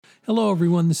Hello,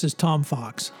 everyone. This is Tom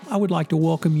Fox. I would like to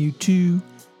welcome you to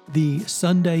the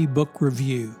Sunday Book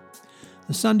Review.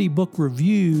 The Sunday Book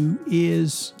Review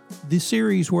is the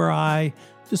series where I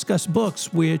discuss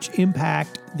books which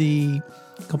impact the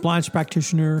compliance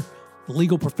practitioner, the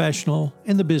legal professional,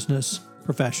 and the business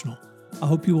professional. I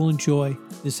hope you will enjoy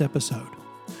this episode.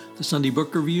 The Sunday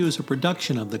Book Review is a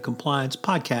production of the Compliance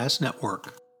Podcast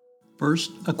Network.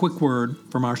 First, a quick word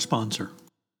from our sponsor.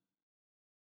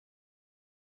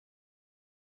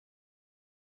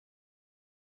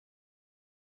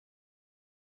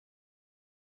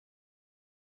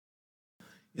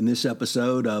 In this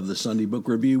episode of the Sunday Book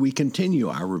Review, we continue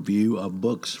our review of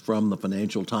books from the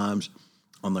Financial Times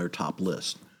on their top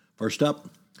list. First up,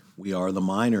 we are The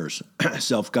Miners,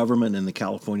 Self-Government in the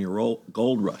California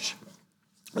Gold Rush,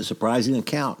 a surprising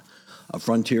account of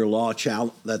frontier law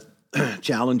that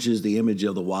challenges the image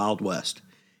of the Wild West.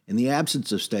 In the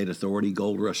absence of state authority,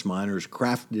 Gold Rush miners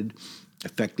crafted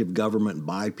effective government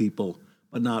by people,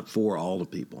 but not for all the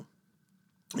people.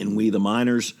 In We the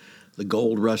Miners, the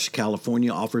Gold Rush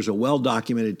California offers a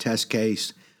well-documented test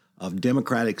case of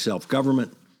democratic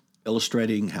self-government,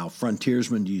 illustrating how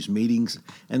frontiersmen use meetings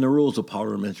and the rules of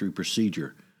parliamentary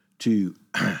procedure to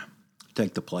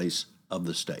take the place of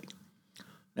the state.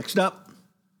 Next up,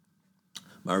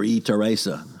 Marie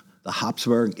Theresa, the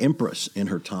Habsburg Empress in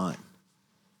her time.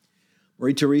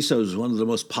 Marie Theresa was one of the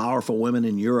most powerful women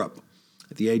in Europe.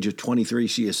 At the age of 23,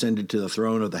 she ascended to the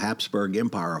throne of the Habsburg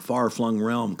Empire, a far-flung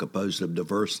realm composed of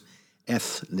diverse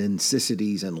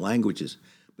ethnicities and languages,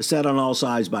 beset on all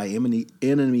sides by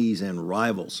enemies and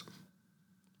rivals.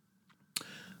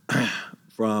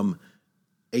 From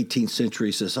 18th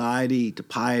century society to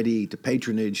piety to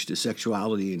patronage to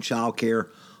sexuality and childcare,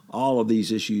 all of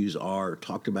these issues are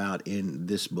talked about in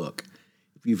this book.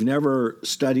 If you've never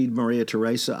studied Maria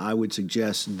Theresa, I would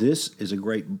suggest this is a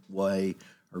great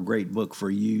book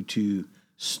for you to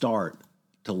start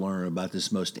to learn about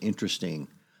this most interesting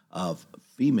of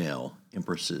female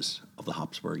empresses of the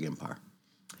Habsburg Empire.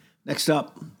 Next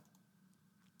up,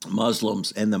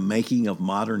 Muslims and the Making of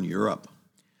Modern Europe.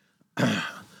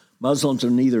 Muslims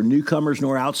are neither newcomers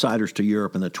nor outsiders to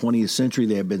Europe. In the 20th century,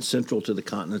 they have been central to the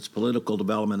continent's political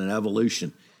development and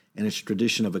evolution and its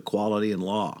tradition of equality and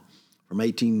law. From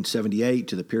 1878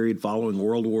 to the period following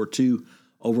World War II,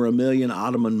 over 1 million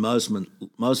Ottoman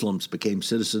Muslims became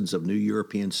citizens of new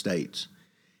European states.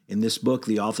 In this book,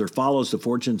 the author follows the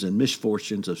fortunes and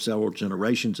misfortunes of several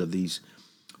generations of these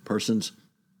persons,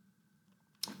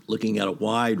 looking at a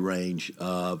wide range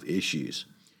of issues.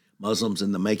 Muslims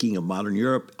in the Making of Modern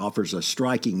Europe offers a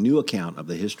striking new account of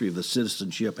the history of the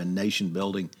citizenship and nation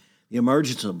building, the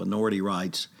emergence of minority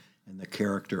rights, and the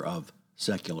character of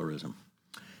secularism.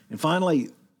 And finally,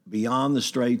 Beyond the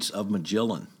Straits of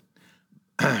Magellan,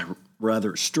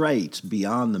 Straits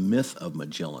Beyond the Myth of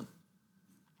Magellan.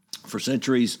 For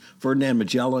centuries, Ferdinand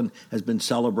Magellan has been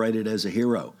celebrated as a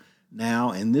hero. Now,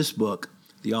 in this book,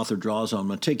 the author draws on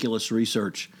meticulous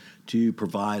research to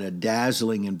provide a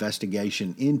dazzling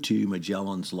investigation into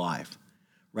Magellan's life.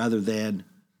 Rather than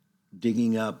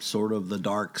digging up sort of the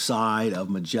dark side of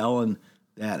Magellan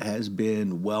that has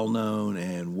been well known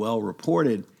and well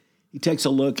reported, he takes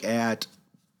a look at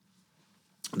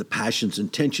the passions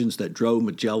and tensions that drove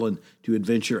Magellan to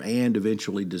adventure and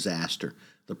eventually disaster,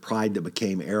 the pride that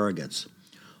became arrogance.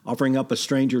 Offering up a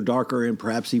stranger, darker, and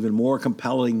perhaps even more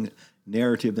compelling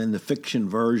narrative than the fiction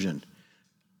version,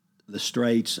 The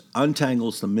Straits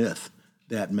untangles the myth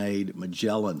that made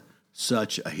Magellan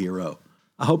such a hero.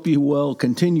 I hope you will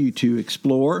continue to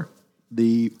explore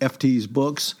the FT's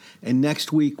books, and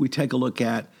next week we take a look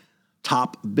at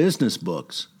top business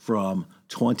books from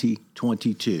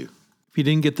 2022. If you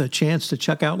didn't get the chance to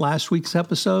check out last week's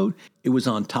episode, it was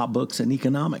on Top Books in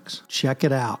Economics. Check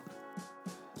it out.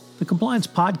 The Compliance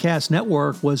Podcast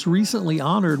Network was recently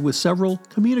honored with several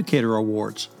Communicator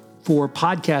Awards for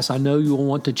podcasts I know you will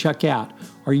want to check out.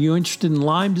 Are you interested in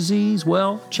Lyme disease?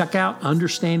 Well, check out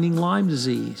Understanding Lyme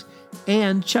Disease.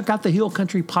 And check out the Hill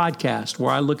Country Podcast,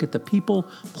 where I look at the people,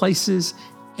 places,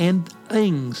 and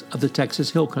things of the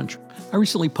Texas Hill Country. I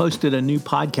recently posted a new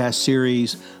podcast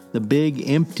series, The Big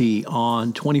Empty,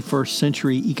 on 21st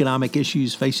century economic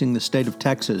issues facing the state of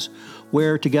Texas,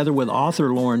 where together with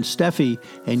author Lauren Steffi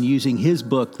and using his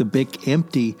book, The Big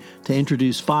Empty, to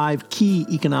introduce 5 key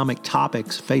economic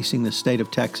topics facing the state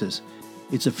of Texas.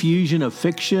 It's a fusion of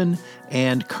fiction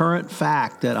and current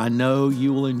fact that I know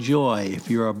you will enjoy if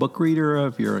you're a book reader,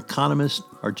 if you're an economist,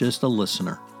 or just a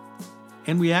listener.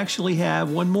 And we actually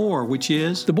have one more, which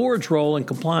is The Board's Role in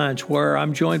Compliance, where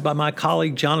I'm joined by my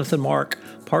colleague Jonathan Mark,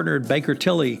 partner at Baker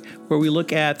Tilly, where we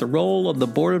look at the role of the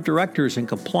board of directors in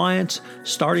compliance,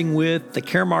 starting with the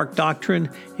Caremark doctrine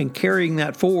and carrying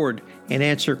that forward, and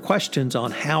answer questions on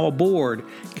how a board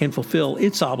can fulfill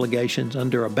its obligations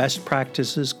under a best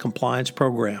practices compliance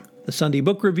program. The Sunday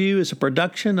Book Review is a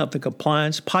production of the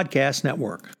Compliance Podcast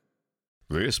Network.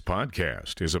 This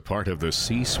podcast is a part of the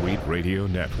C-Suite Radio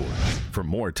Network. For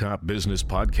more top business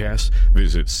podcasts,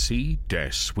 visit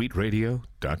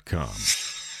c-suiteradio.com.